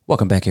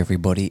Welcome back,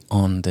 everybody,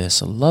 on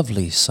this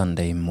lovely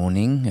Sunday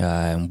morning.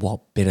 And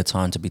what better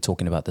time to be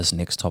talking about this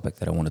next topic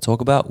that I want to talk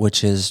about,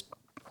 which is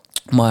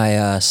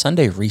my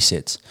Sunday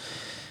resets,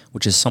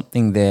 which is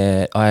something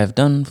that I've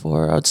done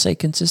for, I'd say,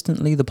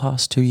 consistently the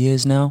past 2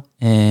 years now.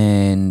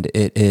 And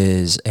it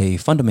is a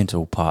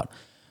fundamental part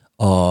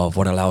of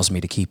what allows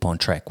me to keep on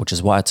track, which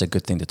is why it's a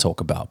good thing to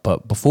talk about.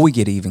 But before we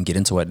get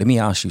into it, let me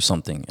ask you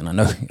something. And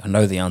I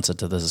know the answer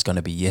to this is going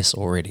to be yes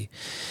already.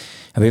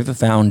 Have you ever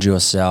found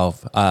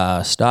yourself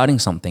starting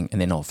something and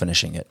then not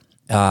finishing it?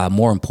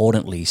 More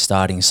importantly,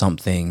 starting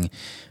something,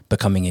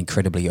 becoming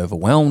incredibly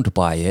overwhelmed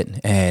by it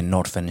and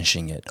not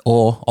finishing it.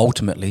 Or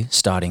ultimately,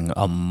 starting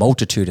a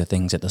multitude of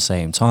things at the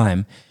same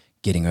time,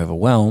 getting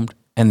overwhelmed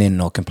and then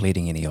not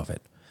completing any of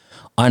it.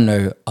 I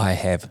know I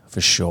have for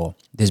sure.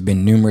 There's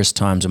been numerous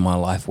times in my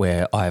life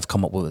where I've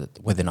come up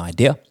with an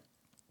idea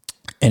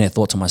and I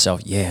thought to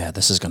myself, yeah,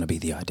 this is going to be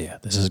the idea.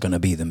 This is going to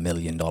be the $1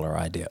 million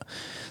idea.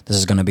 This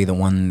is going to be the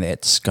one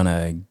that's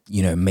going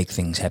to, make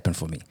things happen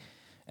for me.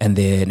 And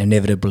then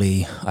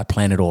inevitably, I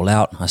plan it all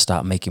out. I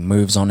start making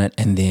moves on it.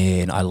 And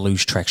then I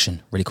lose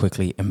traction really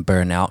quickly and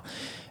burn out.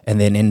 And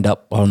then end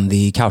up on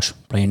the couch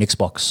playing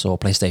Xbox or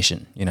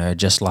PlayStation,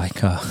 just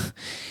like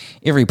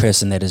every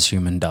person that is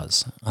human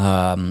does.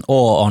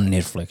 Or on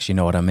Netflix, you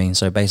know what I mean?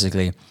 So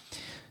basically,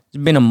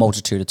 there's been a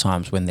multitude of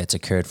times when that's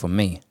occurred for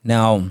me.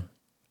 Now,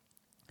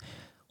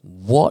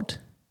 what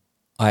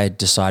I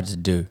decided to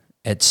do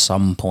at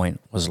some point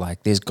was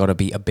like, there's got to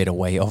be a better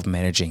way of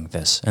managing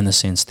this, in the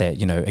sense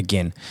that,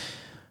 again,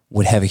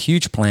 would have a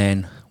huge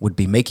plan, would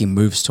be making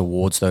moves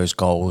towards those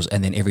goals,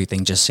 and then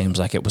everything just seems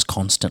like it was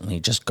constantly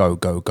just go,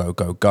 go, go,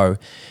 go, go.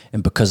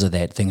 And because of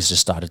that, things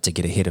just started to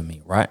get ahead of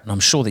me, right? And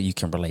I'm sure that you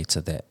can relate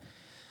to that.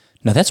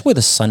 Now, that's where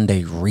the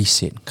Sunday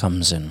reset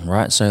comes in,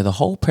 right? So the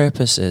whole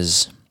purpose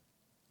is,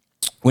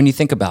 when you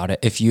think about it,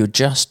 if you're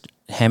just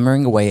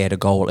hammering away at a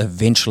goal,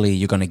 eventually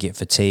you're going to get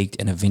fatigued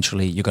and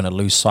eventually you're going to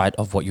lose sight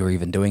of what you're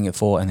even doing it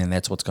for, and then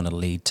that's what's going to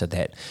lead to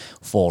that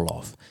fall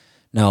off.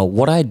 Now,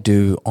 what I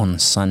do on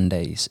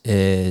Sundays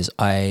is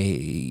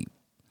I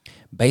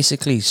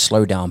basically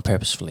slow down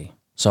purposefully.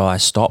 So I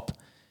stop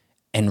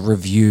and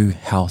review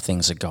how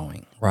things are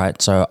going,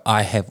 right? So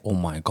I have all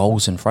my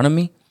goals in front of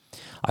me.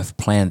 I've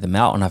planned them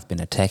out and I've been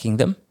attacking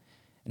them.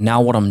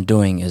 Now what I'm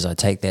doing is I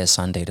take that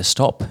Sunday to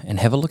stop and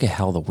have a look at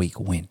how the week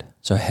went.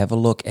 So have a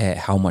look at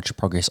how much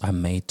progress I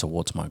made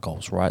towards my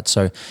goals, right?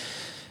 So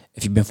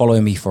if you've been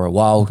following me for a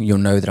while, you'll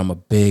know that I'm a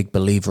big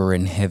believer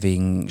in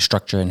having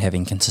structure and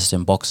having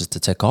consistent boxes to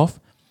tick off.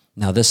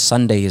 Now this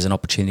Sunday is an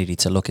opportunity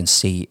to look and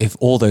see if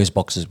all those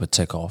boxes were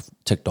ticked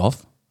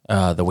off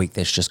the week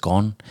that's just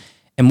gone.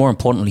 And more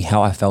importantly,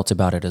 how I felt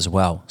about it as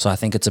well. So I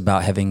think it's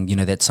about having,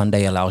 that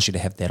Sunday allows you to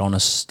have that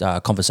honest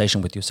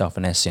conversation with yourself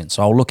in that sense.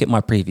 So I'll look at my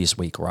previous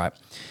week, right?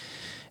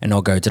 And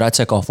I'll go, did I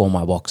tick off all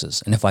my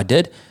boxes? And if I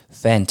did,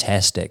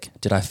 fantastic.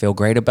 Did I feel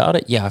great about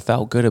it? Yeah, I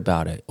felt good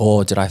about it.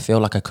 Or did I feel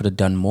like I could have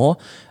done more?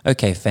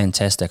 Okay,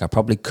 fantastic. I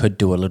probably could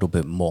do a little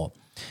bit more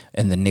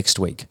in the next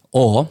week.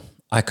 Or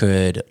I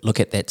could look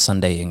at that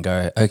Sunday and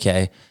go,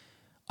 okay,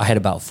 I had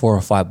about 4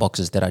 or 5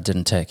 boxes that I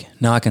didn't tick.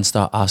 Now I can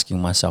start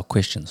asking myself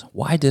questions.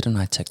 Why didn't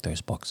I tick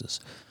those boxes?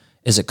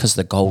 Is it because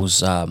the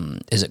goals,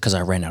 is it because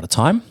I ran out of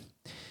time?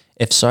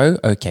 If so,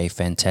 okay,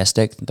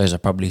 fantastic. Those are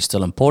probably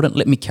still important.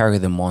 Let me carry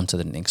them on to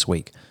the next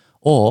week.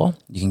 Or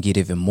you can get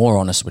even more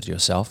honest with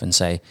yourself and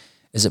say,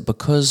 is it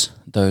because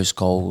those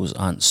goals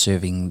aren't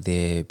serving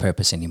their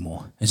purpose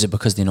anymore? Is it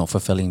because they're not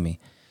fulfilling me?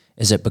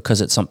 Is it because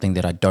it's something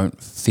that I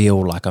don't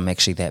feel like I'm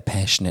actually that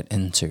passionate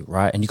into,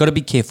 right? And you've got to be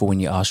careful when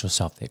you ask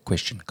yourself that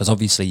question, because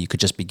obviously you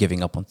could just be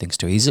giving up on things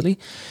too easily.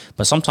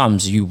 But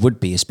sometimes you would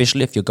be,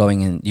 especially if you're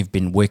going and you've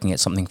been working at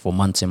something for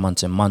months and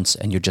months and months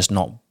and you're just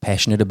not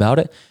passionate about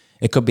it.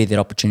 It could be that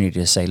opportunity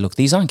to say, look,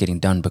 these aren't getting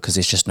done because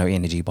there's just no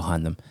energy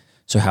behind them.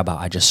 So how about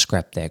I just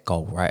scrap that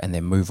goal, right? And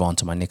then move on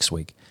to my next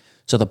week.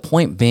 So the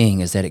point being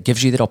is that it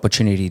gives you that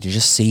opportunity to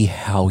just see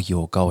how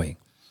you're going,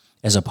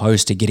 as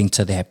opposed to getting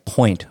to that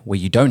point where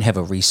you don't have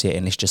a reset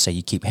and let's just say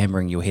you keep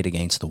hammering your head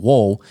against the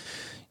wall.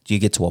 You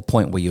get to a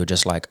point where you're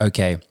just like,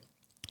 okay,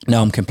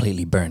 now I'm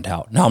completely burned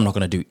out. Now I'm not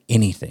going to do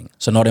anything.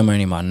 So not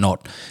only am I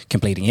not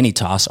completing any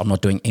tasks, I'm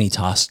not doing any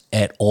tasks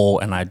at all,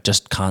 and I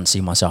just can't see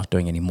myself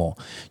doing any more.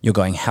 You're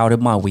going, how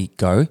did my week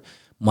go?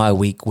 My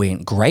week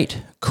went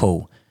great,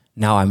 cool.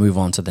 Now I move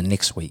on to the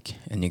next week.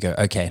 And you go,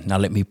 okay, now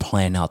let me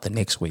plan out the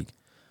next week.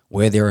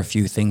 Where there are a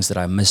few things that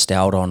I missed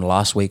out on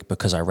last week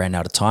because I ran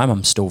out of time.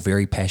 I'm still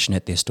very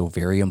passionate. They're still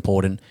very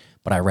important,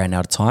 but I ran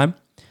out of time.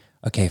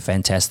 Okay,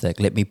 fantastic.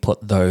 Let me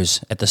put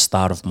those at the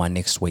start of my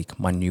next week,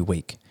 my new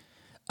week.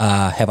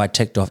 Have I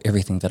ticked off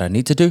everything that I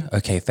need to do?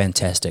 Okay,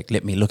 fantastic.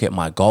 Let me look at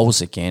my goals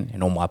again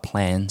and all my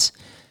plans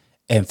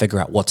and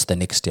figure out what's the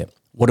next step.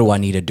 What do I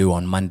need to do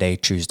on Monday,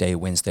 Tuesday,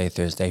 Wednesday,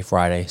 Thursday,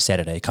 Friday,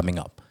 Saturday coming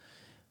up?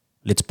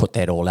 Let's put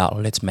that all out.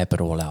 Let's map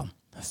it all out.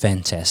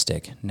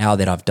 Fantastic. Now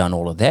that I've done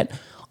all of that,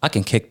 I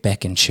can kick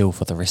back and chill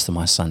for the rest of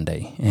my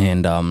Sunday.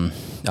 And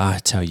I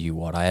tell you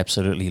what, I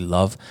absolutely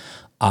love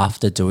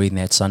after doing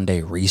that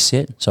Sunday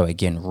reset, so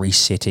again,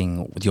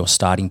 resetting with your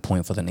starting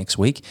point for the next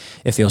week,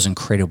 it feels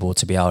incredible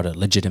to be able to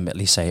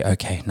legitimately say,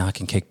 okay, now I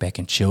can kick back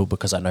and chill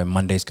because I know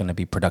Monday's going to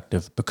be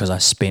productive because I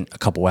spent a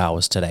couple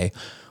hours today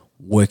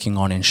working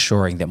on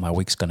ensuring that my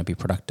week's going to be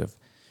productive.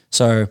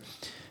 So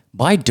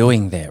by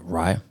doing that,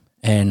 right,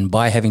 and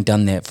by having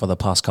done that for the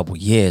past couple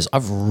of years,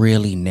 I've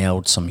really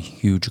nailed some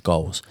huge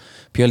goals,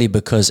 purely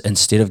because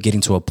instead of getting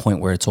to a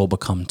point where it's all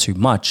become too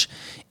much,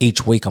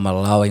 each week I'm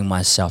allowing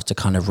myself to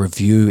kind of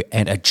review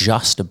and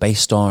adjust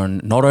based on,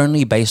 not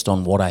only based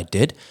on what I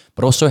did,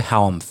 but also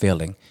how I'm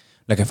feeling.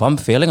 Like if I'm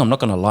feeling, I'm not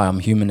going to lie, I'm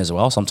human as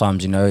well.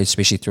 Sometimes,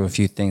 especially through a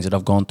few things that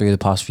I've gone through the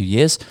past few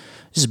years,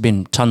 there's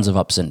been tons of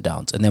ups and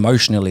downs, and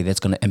emotionally that's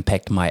going to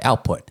impact my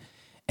output.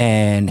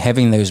 And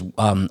having those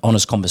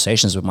honest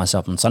conversations with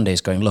myself on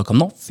Sundays going, look, I'm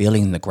not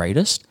feeling the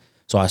greatest,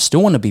 so I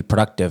still want to be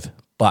productive,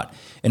 but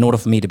in order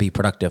for me to be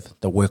productive,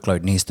 the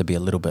workload needs to be a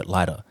little bit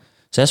lighter.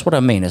 So that's what I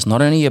mean. It's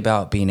not only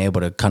about being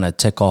able to kind of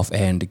tick off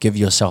and give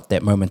yourself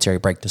that momentary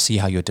break to see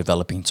how you're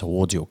developing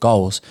towards your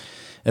goals.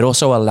 It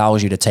also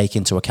allows you to take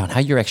into account how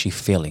you're actually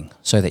feeling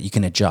so that you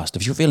can adjust.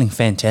 If you're feeling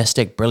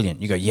fantastic,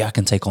 brilliant, you go, yeah, I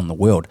can take on the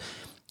world.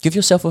 Give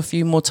yourself a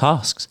few more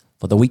tasks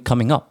for the week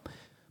coming up.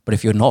 But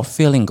if you're not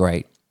feeling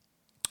great,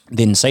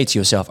 then say to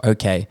yourself,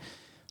 okay,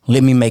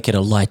 let me make it a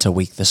lighter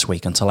week this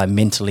week until I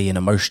mentally and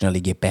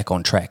emotionally get back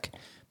on track.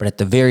 But at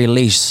the very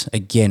least,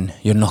 again,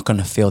 you're not going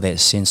to feel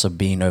that sense of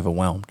being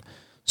overwhelmed.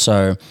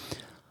 So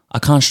I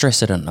can't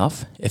stress it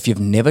enough. If you've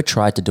never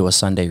tried to do a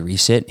Sunday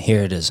reset,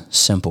 here it is,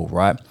 simple,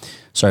 right?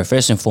 So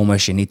first and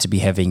foremost, you need to be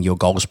having your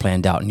goals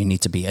planned out and you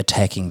need to be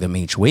attacking them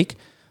each week.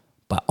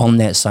 But on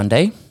that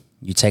Sunday,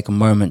 you take a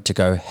moment to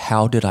go,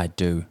 how did I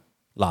do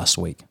last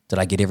week? Did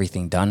I get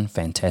everything done?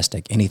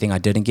 Fantastic. Anything I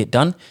didn't get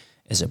done?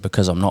 Is it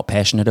because I'm not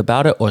passionate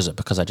about it, or is it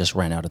because I just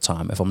ran out of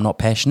time? If I'm not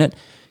passionate,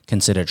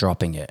 consider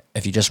dropping it.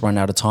 If you just run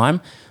out of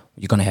time,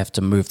 you're going to have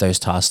to move those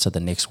tasks to the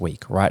next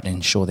week, right? And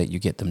ensure that you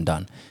get them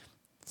done.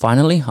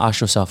 Finally,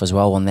 ask yourself as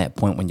well on that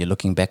point when you're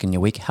looking back in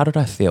your week, how did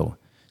I feel?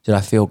 Did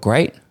I feel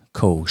great?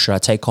 Cool. Should I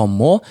take on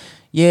more?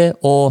 Yeah,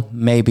 or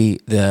maybe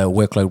the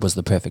workload was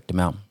the perfect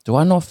amount. Do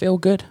I not feel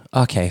good?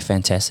 Okay,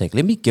 fantastic.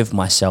 Let me give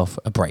myself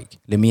a break.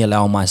 Let me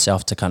allow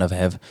myself to kind of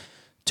have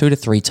 2 to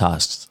 3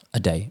 tasks a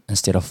day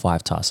instead of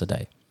 5 tasks a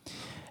day.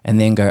 And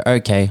then go,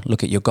 okay,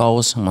 look at your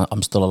goals.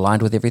 I'm still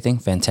aligned with everything.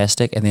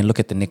 Fantastic. And then look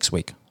at the next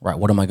week, right?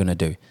 What am I going to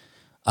do?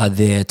 Are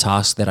there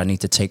tasks that I need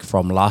to take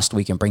from last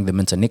week and bring them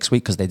into next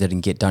week because they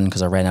didn't get done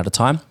because I ran out of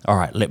time? All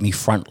right, let me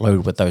front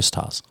load with those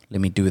tasks.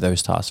 Let me do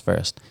those tasks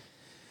first.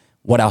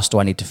 What else do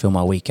I need to fill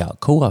my week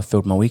out? Cool, I've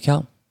filled my week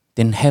out.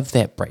 Then have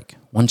that break.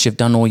 Once you've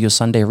done all your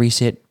Sunday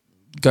reset,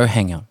 go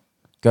hang out.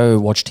 Go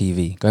watch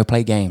TV. Go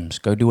play games.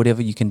 Go do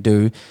whatever you can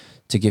do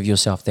to give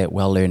yourself that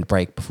well-earned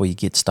break before you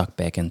get stuck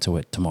back into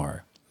it tomorrow.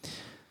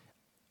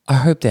 I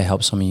hope that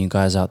helps some of you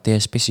guys out there,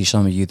 especially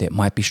some of you that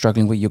might be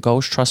struggling with your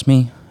goals. Trust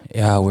me,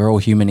 we're all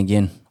human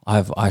again.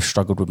 I've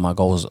struggled with my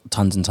goals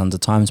tons and tons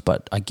of times,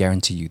 but I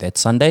guarantee you that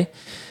Sunday,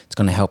 it's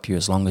going to help you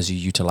as long as you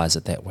utilize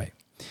it that way.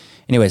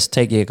 Anyways,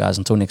 take care, guys.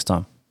 Until next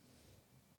time.